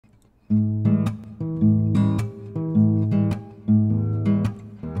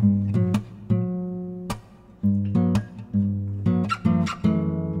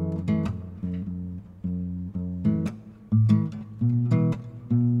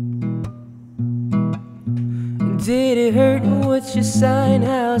Did it hurt? What's your sign?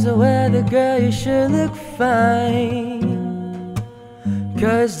 How's the weather, girl? You sure look fine.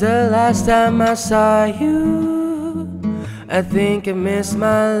 'Cause the last time I saw you, I think I missed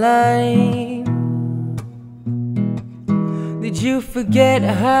my line. Did you forget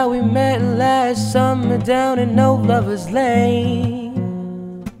how we met last summer down in Old Lovers Lane?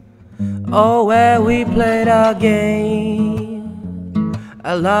 Oh, where we played our game.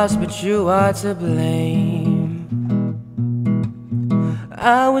 I lost, but you are to blame.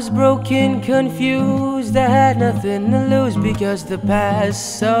 I was broken, confused, I had nothing to lose because the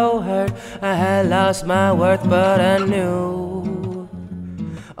past so hurt. I had lost my worth, but I knew,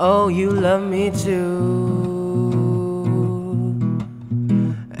 oh, you love me too.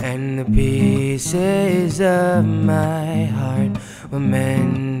 And the pieces of my heart were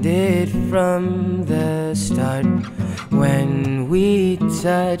mended from the start. When we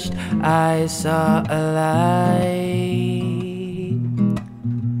touched, I saw a light.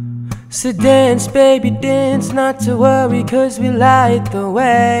 So dance, baby, dance, not to worry, 'cause we light the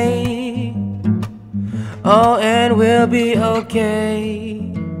way. Oh, and we'll be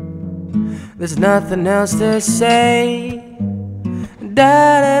okay. There's nothing else to say.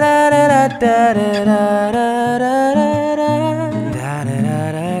 Da da da da da da da da da da da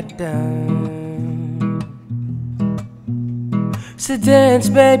da da. So dance,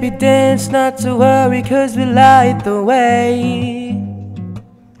 baby, dance, not to worry, 'cause we light the way.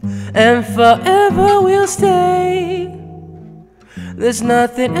 And forever we'll stay. There's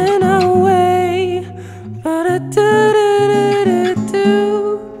nothing in our way.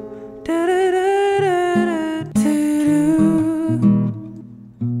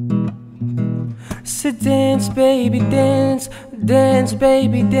 So dance, baby, dance, dance,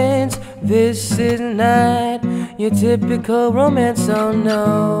 baby, dance. This is not your typical romance, oh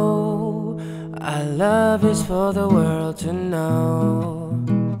no. Our love is for the world to know.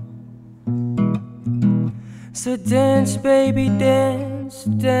 So dance, baby, dance,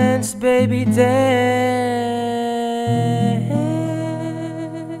 dance, baby, dance.